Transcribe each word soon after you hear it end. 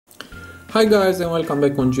Hi guys, and welcome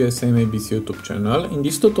back on GSM-ABC YouTube channel. In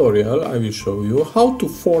this tutorial I will show you how to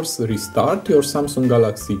force restart your Samsung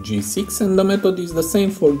Galaxy G6, and the method is the same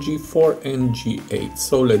for G4 and G8,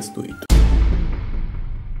 so let's do it.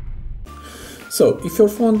 So, if your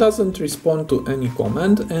phone doesn't respond to any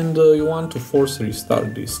command and you want to force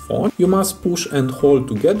restart this phone, you must push and hold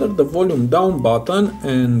together the volume down button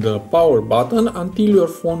and the power button until your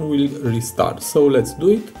phone will restart. So let's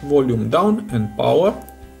do it. Volume down and power.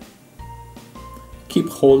 Keep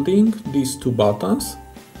holding these two buttons.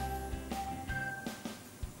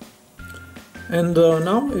 And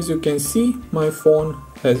now, as you can see, my phone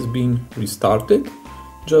has been restarted.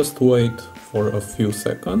 Just wait for a few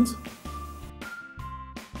seconds.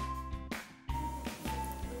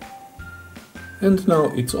 And now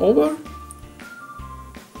it's over,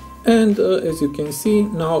 and as you can see,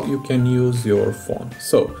 now you can use your phone.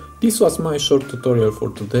 So this was my short tutorial for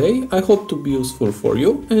today. I hope to be useful for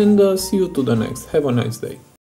you, and see you to the next. Have a nice day.